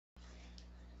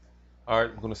All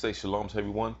right, I'm going to say shalom to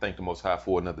everyone. Thank the Most High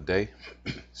for another day.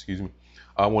 Excuse me.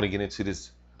 I want to get into this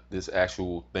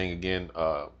actual thing again.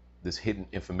 This hidden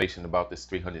information about this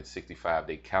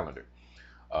 365-day calendar.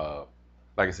 Uh,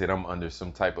 like I said, I'm under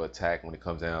some type of attack when it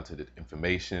comes down to the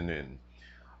information and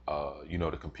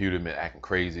the computer been acting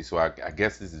crazy. So I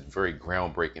guess this is very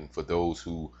groundbreaking for those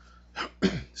who,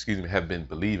 excuse me, have been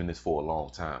believing this for a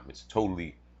long time. It's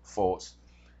totally false.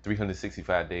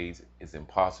 365 days is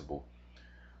impossible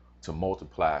to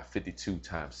multiply 52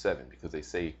 times 7 because they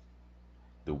say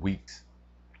the weeks,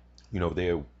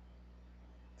 there are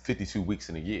 52 weeks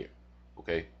in a year.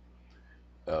 Okay.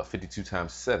 52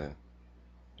 times 7,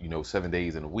 7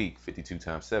 days in a week. 52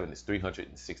 times 7 is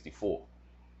 364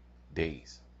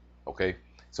 days. Okay.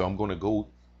 So I'm going to go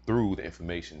through the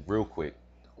information real quick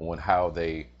on how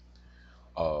they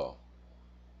uh,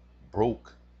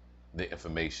 broke the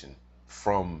information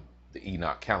from the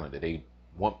Enoch calendar. They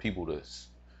want people to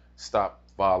stop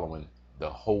following the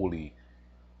holy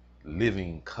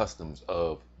living customs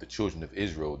of the children of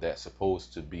Israel that's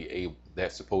supposed to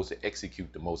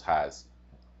execute the Most High's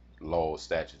laws,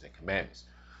 statutes, and commandments.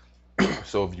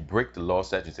 So if you break the law,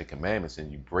 statutes, and commandments,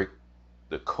 and you break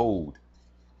the code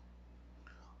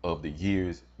of the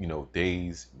years,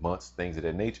 days, months, things of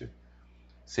that nature,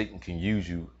 Satan can use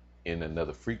you in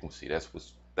another frequency.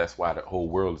 That's why the whole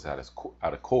world is out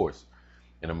of course.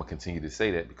 And I'm gonna continue to say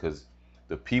that because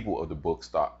the people of the book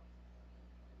started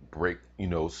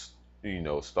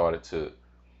to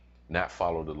not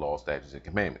follow the law, statutes, and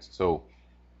commandments. So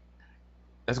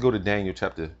let's go to Daniel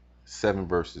chapter 7,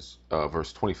 verse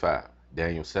 25.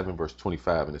 Daniel 7, verse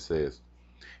 25, and it says,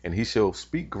 "And he shall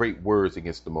speak great words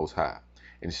against the Most High,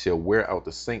 and shall wear out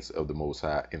the saints of the Most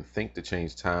High, and think to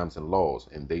change times and laws,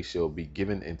 and they shall be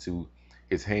given into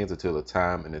his hands until the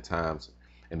time and the times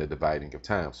and the dividing of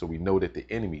time." So we know that the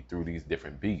enemy, through these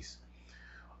different beasts,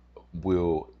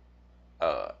 will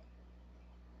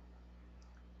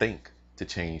think to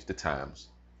change the times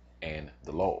and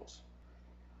the laws.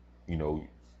 You know,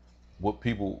 what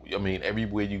people, I mean,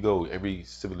 everywhere you go, every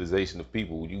civilization of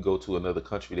people, you go to another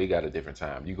country, they got a different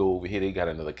time. You go over here, they got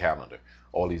another calendar.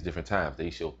 All these different times. They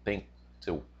shall think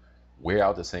to wear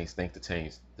out the saints, think to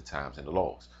change the times and the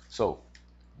laws. So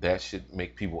that should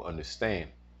make people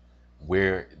understand,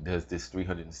 where does this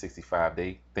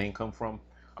 365-day thing come from?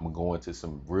 I'm going to go into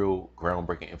some real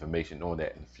groundbreaking information on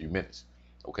that in a few minutes.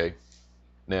 Okay.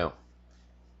 Now,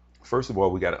 first of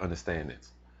all, we got to understand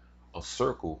this. A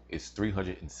circle is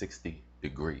 360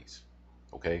 degrees.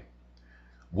 Okay.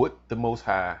 What the Most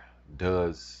High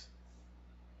does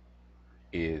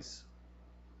is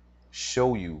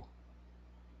show you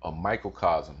a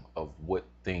microcosm of what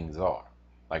things are.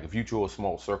 Like if you draw a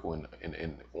small circle on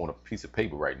a piece of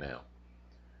paper right now,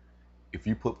 if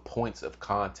you put points of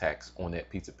contacts on that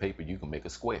piece of paper, you can make a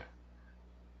square,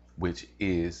 which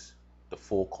is the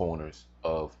four corners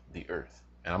of the earth.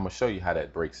 And I'm going to show you how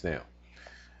that breaks down.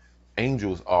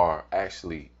 Angels are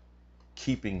actually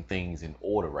keeping things in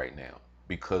order right now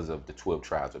because of the 12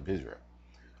 tribes of Israel.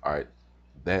 All right,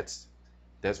 that's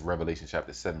Revelation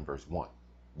chapter 7, verse 1.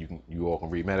 You all can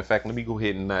read. Matter of fact, let me go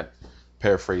ahead and not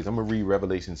paraphrase. I'm gonna read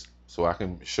Revelations so I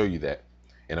can show you that,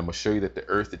 and I'm gonna show you that the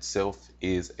earth itself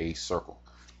is a circle.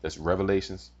 That's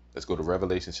Revelations. Let's go to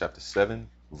Revelation chapter 7,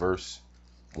 verse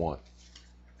 1.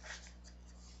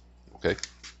 Okay,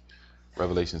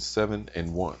 Revelation 7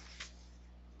 and 1.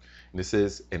 And it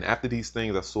says, "And after these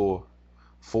things I saw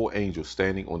four angels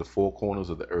standing on the four corners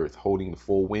of the earth, holding the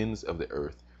four winds of the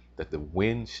earth, that the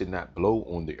wind should not blow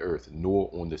on the earth, nor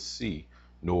on the sea,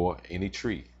 nor any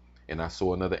tree. And I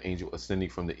saw another angel ascending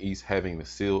from the east, having the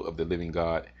seal of the living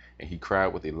God, and he cried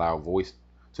with a loud voice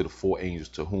to the four angels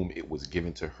to whom it was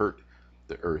given to hurt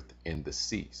the earth and the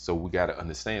sea." So we got to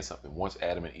understand something. Once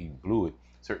Adam and Eve blew it,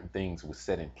 certain things were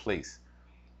set in place.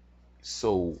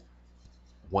 So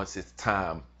once it's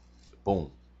time,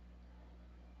 boom,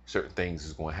 certain things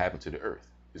is going to happen to the earth.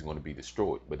 It's going to be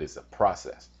destroyed, but it's a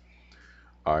process.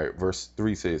 All right, verse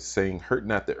 3 says, saying, "Hurt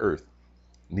not the earth,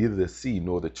 neither the sea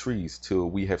nor the trees, till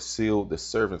we have sealed the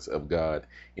servants of God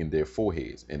in their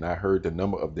foreheads. And I heard the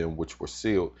number of them which were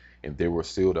sealed, and there were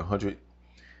sealed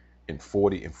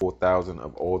 144,000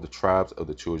 of all the tribes of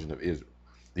the children of Israel."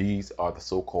 These are the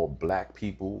so-called black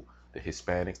people, the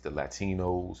Hispanics, the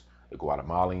Latinos, the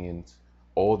Guatemalans,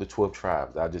 all the 12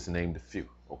 tribes. I just named a few.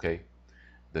 Okay.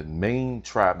 The main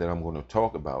tribe that I'm going to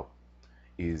talk about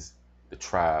is the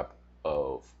tribe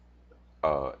of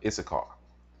Issachar,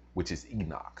 which is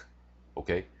Enoch.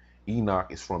 Okay, Enoch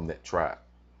is from that tribe.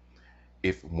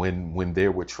 If when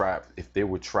there were tribes, if there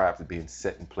were tribes being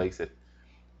set in place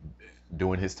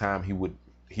during his time, he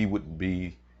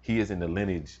is in the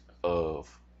lineage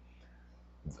of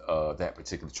that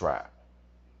particular tribe.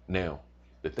 Now,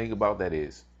 the thing about that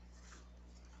is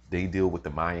they deal with the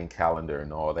Mayan calendar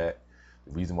and all that.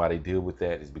 The reason why they deal with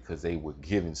that is because they were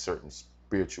given certain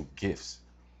spiritual gifts,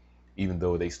 even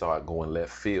though they started going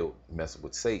left field, messing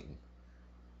with Satan,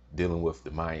 dealing with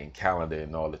the Mayan calendar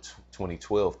and all the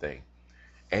 2012 thing.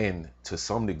 And to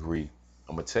some degree,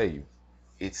 I'm gonna tell you,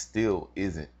 it still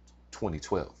isn't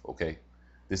 2012. Okay,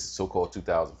 this is so-called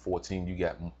 2014.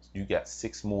 You got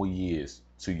 6 more years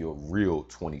to your real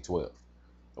 2012.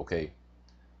 Okay,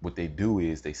 what they do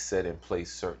is they set in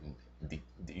place certain.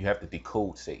 You have to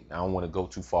decode Satan. I don't want to go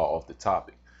too far off the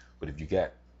topic, but if you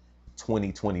got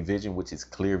 2020 vision, which is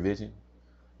clear vision,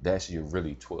 that's your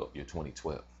really 12, your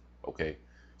 2012. Okay,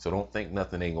 so don't think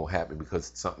nothing ain't gonna happen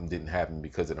because something didn't happen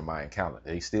because of the Mayan calendar.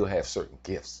 They still have certain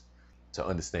gifts to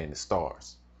understand the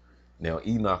stars. Now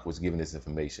Enoch was given this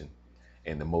information,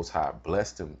 and the Most High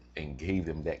blessed him and gave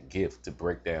him that gift to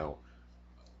break down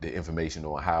the information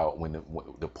on how when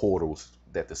the portals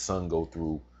that the sun go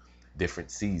through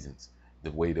different seasons, the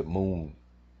way the moon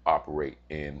operate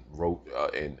and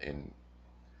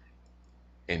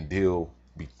deal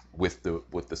with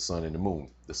the sun and the moon.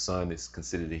 The sun is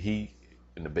considered a he,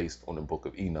 and based on the book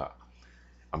of Enoch.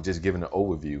 I'm just giving an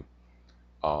overview,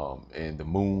 and the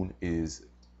moon is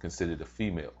considered a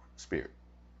female spirit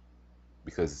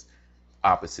because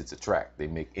opposites attract. They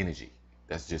make energy.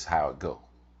 That's just how it go.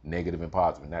 Negative and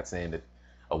positive. I'm not saying that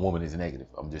a woman is negative.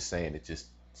 I'm just saying it just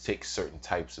takes certain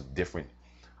types of different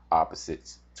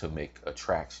opposites to make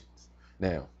attractions.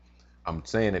 Now, I'm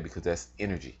saying that because that's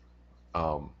energy.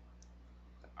 I'm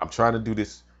trying to do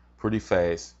this pretty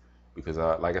fast because,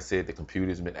 like I said, the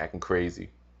computer's been acting crazy.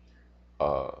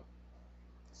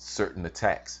 Certain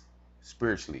attacks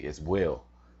spiritually as well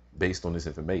based on this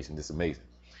information. This is amazing.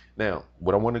 Now,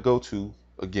 what I want to go to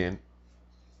again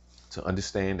to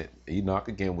understand that Enoch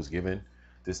again was given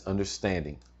this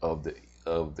understanding of the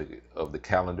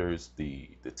calendars, the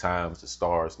times, the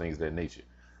stars, things of that nature.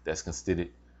 That's considered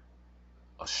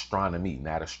astronomy,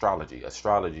 not astrology.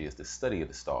 Astrology is the study of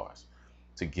the stars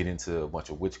to get into a bunch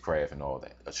of witchcraft and all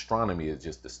that. Astronomy is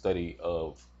just the study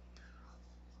of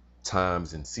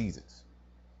times and seasons.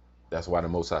 That's why the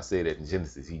Most High said that in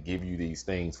Genesis, he give you these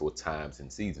things for times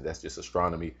and seasons. That's just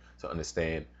astronomy to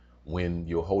understand when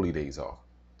your holy days are,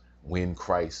 when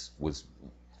Christ was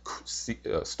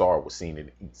star was seen in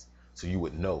the east, so you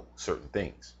would know certain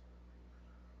things.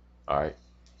 All right,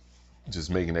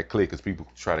 just making that clear because people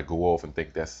try to go off and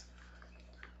think that's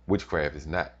witchcraft. Is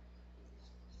not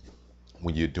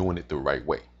when you're doing it the right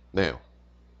way. Now,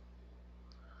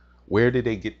 where did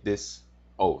they get this?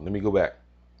 Oh, let me go back.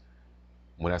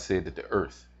 When I said that the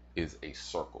earth is a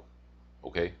circle,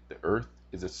 okay? The earth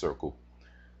is a circle.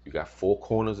 You got 4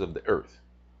 corners of the earth,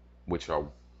 which are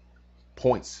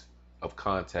points of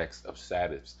contact of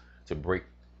Sabbaths to break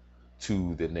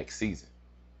to the next season.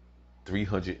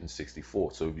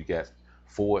 364. So if you got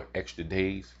 4 extra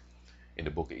days in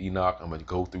the book of Enoch, I'm going to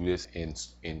go through this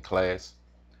in class.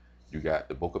 You got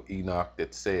the book of Enoch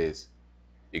that says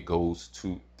it goes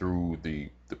through the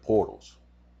portals.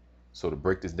 So to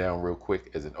break this down real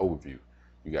quick as an overview,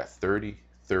 you got 30,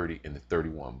 30, and the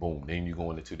 31. Boom. Then you're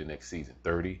going into the next season.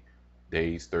 30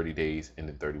 days, and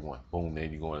then 31. Boom.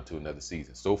 Then you're going into another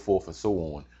season. So forth and so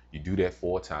on. You do that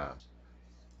 4 times.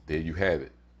 There you have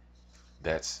it.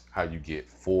 That's how you get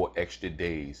 4 extra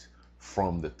days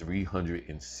from the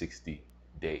 360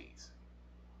 days.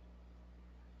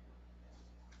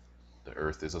 The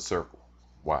earth is a circle.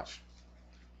 Watch.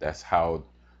 That's how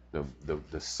the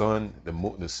sun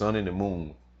and the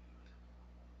moon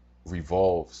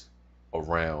revolves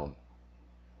around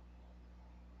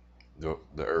the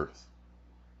earth.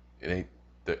 It ain't,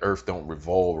 the earth don't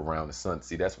revolve around the sun.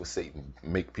 See, that's what Satan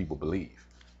make people believe.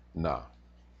 Nah,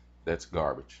 that's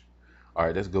garbage. All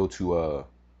right, let's go to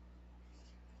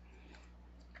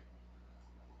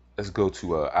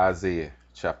Isaiah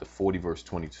chapter 40 verse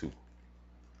 22.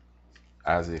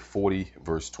 Isaiah 40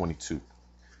 verse 22.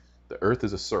 The earth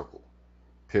is a circle,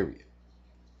 period.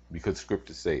 Because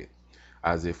scriptures say it.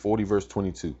 Isaiah 40 verse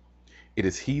 22. It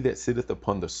is he that sitteth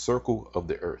upon the circle of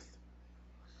the earth.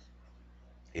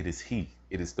 It is he.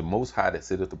 It is the Most High that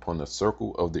sitteth upon the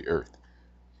circle of the earth.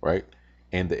 Right?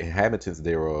 And the inhabitants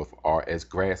thereof are as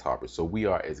grasshoppers. So we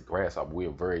are as grasshoppers. We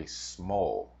are very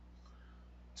small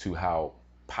to how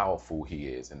powerful he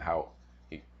is and how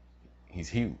he's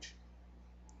huge.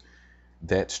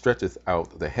 That stretcheth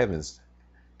out the heavens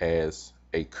as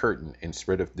a curtain and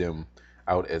spreadeth them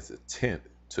out as a tent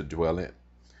to dwell in.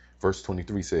 Verse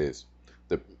 23 says,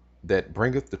 that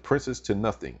bringeth the princes to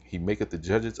nothing. He maketh the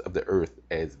judges of the earth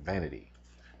as vanity.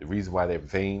 The reason why they're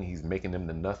vain, he's making them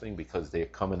to nothing because they're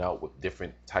coming out with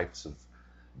different types of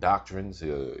doctrines.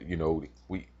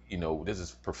 This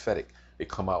is prophetic. They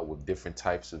come out with different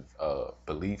types of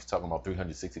beliefs, talking about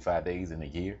 365 days in a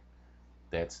year.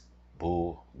 That's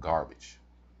bull garbage.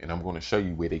 And I'm going to show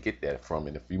you where they get that from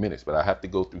in a few minutes. But I have to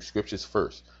go through scriptures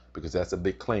first, because that's a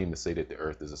big claim to say that the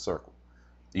earth is a circle.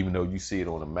 Even though you see it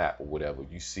on a map or whatever,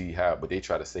 you see how, but they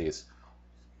try to say it's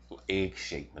egg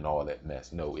shaped and all that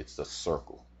mess. No, it's a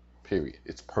circle, period.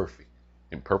 It's perfect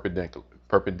and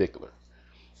perpendicular.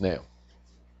 Now,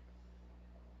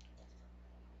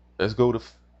 let's go to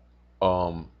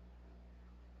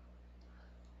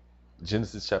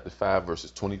Genesis chapter 5,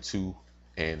 verses 22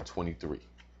 and 23.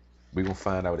 We're going to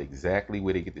find out exactly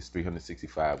where they get this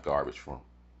 365 garbage from.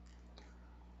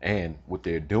 And what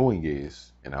they're doing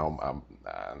is, and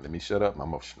let me shut up.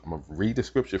 I'm going to read the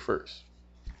scripture first.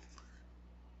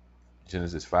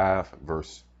 Genesis 5,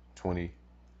 verse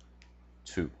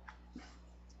 22.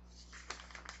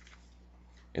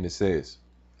 And it says,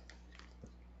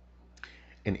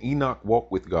 and Enoch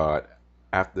walked with God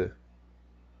after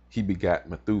he begat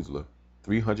Methuselah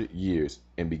 300 years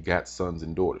and begat sons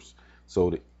and daughters. So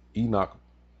the Enoch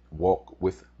walk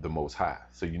with the Most High.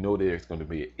 So you know there's going to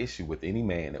be an issue with any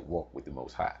man that walk with the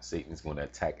Most High. Satan's going to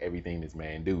attack everything this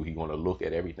man do. He's going to look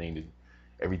at everything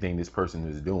this person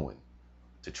is doing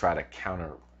to try to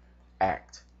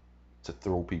counteract, to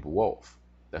throw people off.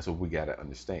 That's what we got to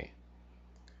understand.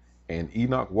 And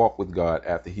Enoch walked with God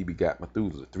after he begat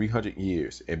Methuselah 300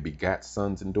 years and begat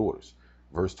sons and daughters.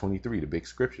 Verse 23, the big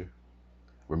scripture.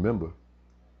 Remember,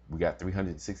 we got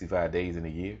 365 days in a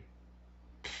year.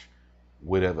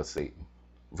 Whatever, Satan.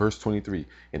 Verse 23,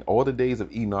 and all the days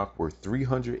of Enoch were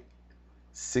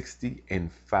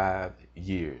 365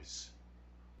 years.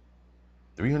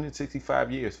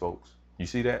 365 years, folks. You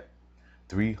see that?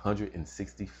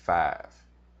 365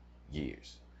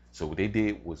 years. So what they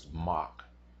did was mock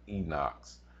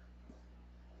Enoch's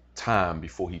time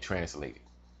before he translated.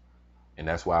 And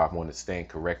that's why I want to stand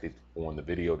corrected on the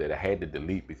video that I had to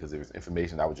delete, because there was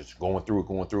information I was just going through it,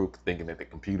 thinking that the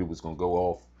computer was going to go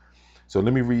off. So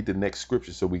let me read the next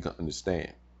scripture so we can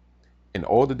understand. And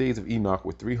all the days of Enoch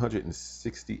were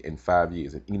 365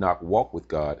 years. And Enoch walked with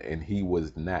God, and he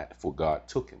was not, for God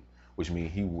took him, which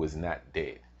means he was not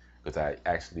dead. Because I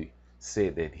actually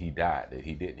said that he died, that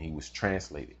he didn't. He was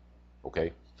translated.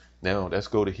 Okay. Now let's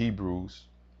go to Hebrews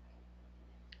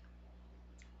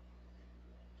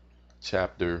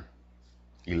chapter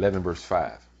 11, verse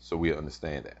 5. So we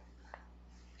understand that.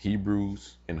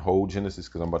 Hebrews and whole Genesis,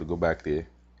 because I'm about to go back there.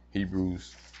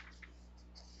 Hebrews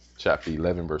chapter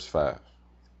 11, verse 5.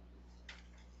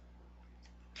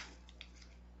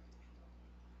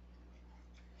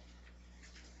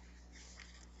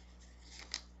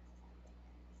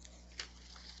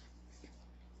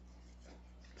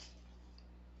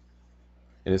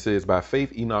 And it says, by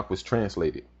faith Enoch was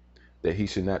translated, that he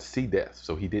should not see death.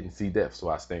 So he didn't see death, so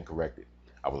I stand corrected.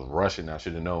 I was rushing, I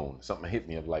should have known. Something hit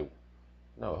me, I was like,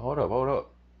 no, hold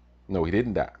up. No, he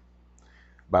didn't die.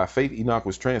 By faith Enoch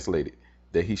was translated,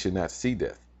 that he should not see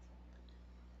death,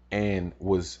 and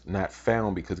was not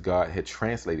found, because God had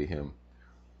translated him.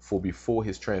 For before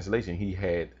his translation he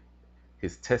had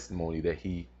his testimony that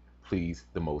he pleased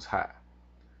the Most High.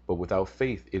 But without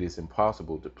faith it is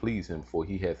impossible to please him, for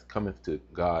he hath cometh to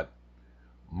God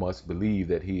must believe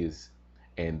that he is,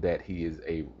 and that he is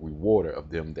a rewarder of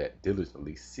them that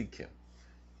diligently seek him.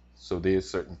 So there's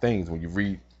certain things when you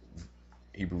read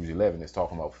Hebrews 11, it's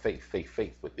talking about faith,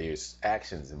 but there's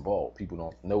actions involved. People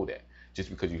don't know that. Just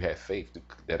because you have faith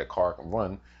that a car can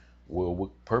run, well,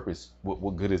 what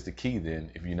good is the key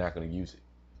then if you're not going to use it?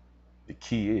 The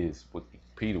key is what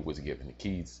Peter was given, the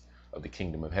keys of the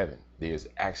kingdom of heaven. There's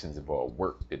actions involved,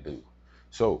 work to do.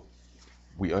 So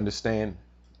we understand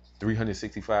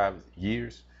 365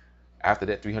 years. After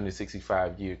that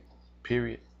 365 year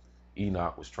period,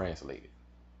 Enoch was translated.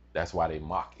 That's why they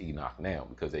mock Enoch now,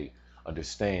 because they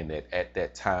understand that at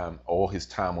that time, all his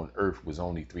time on earth was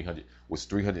only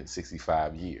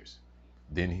 365 years.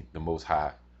 Then the Most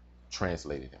High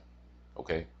translated him.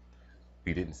 Okay.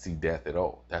 He didn't see death at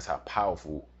all. That's how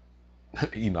powerful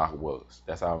Enoch was.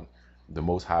 That's how the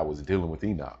Most High was dealing with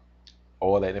Enoch.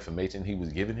 All that information he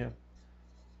was giving him.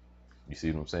 You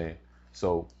see what I'm saying?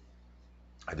 So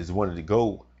I just wanted to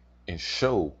go and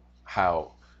show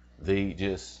how they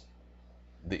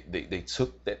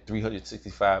took that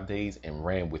 365 days and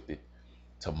ran with it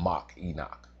to mock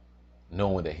Enoch,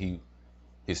 knowing that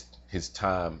his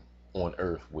time on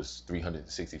earth was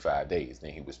 365 days.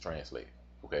 Then he was translated.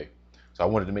 Okay. So I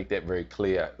wanted to make that very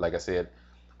clear. Like I said,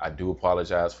 I do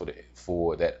apologize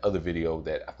for that other video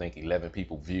that I think 11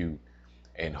 people viewed,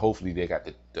 And hopefully they got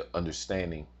the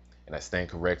understanding, and I stand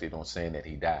corrected on saying that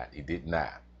he died. He did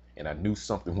not. And I knew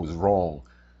something was wrong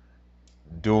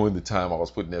during the time I was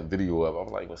putting that video up. I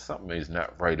was like, well, something is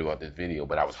not right about this video,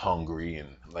 but I was hungry and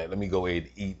like, let me go ahead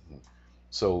and eat. And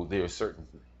so there are certain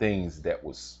things that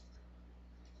was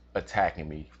attacking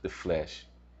me, the flesh.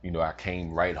 You know, I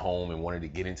came right home and wanted to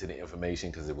get into the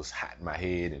information because it was hot in my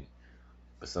head. And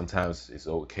but sometimes it's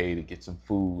okay to get some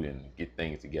food and get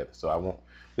things together. So I won't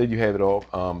let you have it all.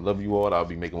 Love you all. I'll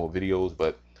be making more videos,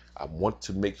 but I want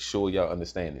to make sure y'all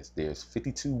understand this. There's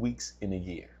 52 weeks in a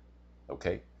year,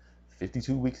 okay?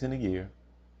 52 weeks in a year,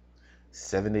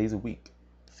 7 days a week.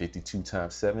 52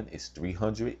 times 7 is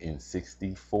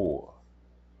 364.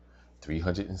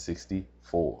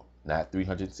 364, not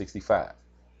 365.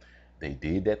 They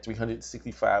did that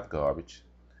 365 garbage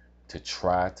to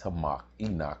try to mock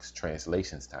Enoch's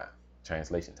translation time.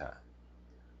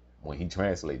 When he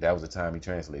translated, that was the time he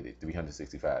translated,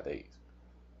 365 days.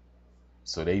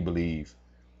 So they believe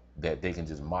that they can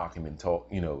just mock him and talk,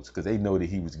 you know, because they know that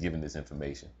he was giving this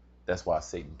information. That's why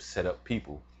Satan set up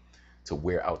people to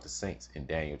wear out the saints in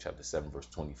Daniel chapter 7, verse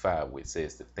 25, where it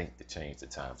says to think to change the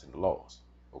times and the laws.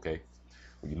 Okay?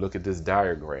 When you look at this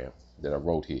diagram that I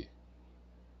wrote here,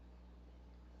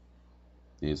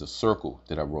 there's a circle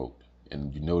that I wrote.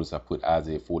 And you notice I put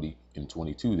Isaiah 40 and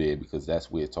 22 there because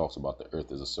that's where it talks about the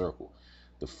earth as a circle.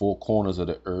 The four corners of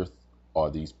the earth are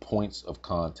these points of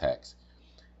contacts.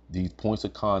 These points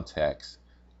of contacts,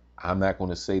 I'm not going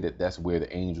to say that that's where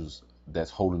the angels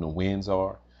that's holding the winds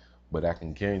are, but I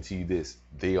can guarantee you this.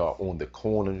 They are on the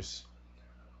corners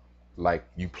like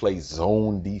you play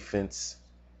zone defense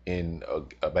in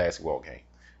a basketball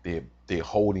game. They're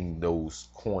holding those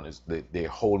corners. They're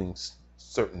holding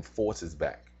certain forces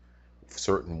back,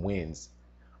 certain winds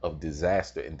of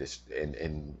disaster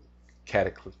and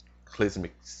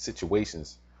cataclysmic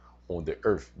situations on the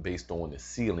earth based on the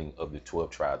sealing of the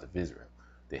 12 tribes of Israel,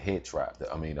 the head tribe, the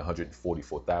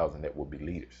 144,000 that will be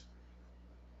leaders.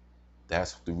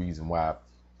 That's the reason why I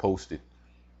posted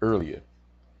earlier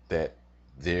that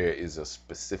there is a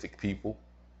specific people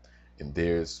and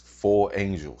there's 4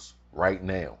 angels right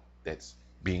now that's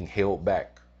being held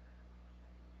back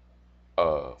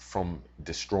from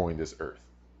destroying this earth.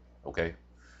 Okay,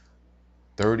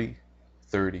 30,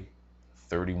 30,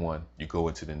 31, you go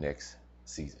into the next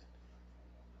season.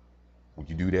 When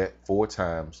you do that 4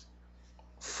 times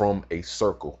from a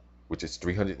circle, which is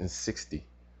 360,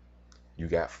 you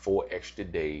got 4 extra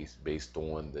days based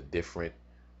on the different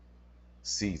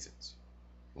seasons.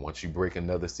 Once you break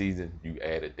another season, you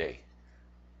add a day,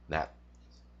 not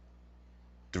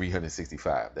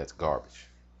 365. That's garbage.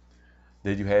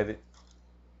 There you have it.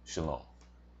 Shalom.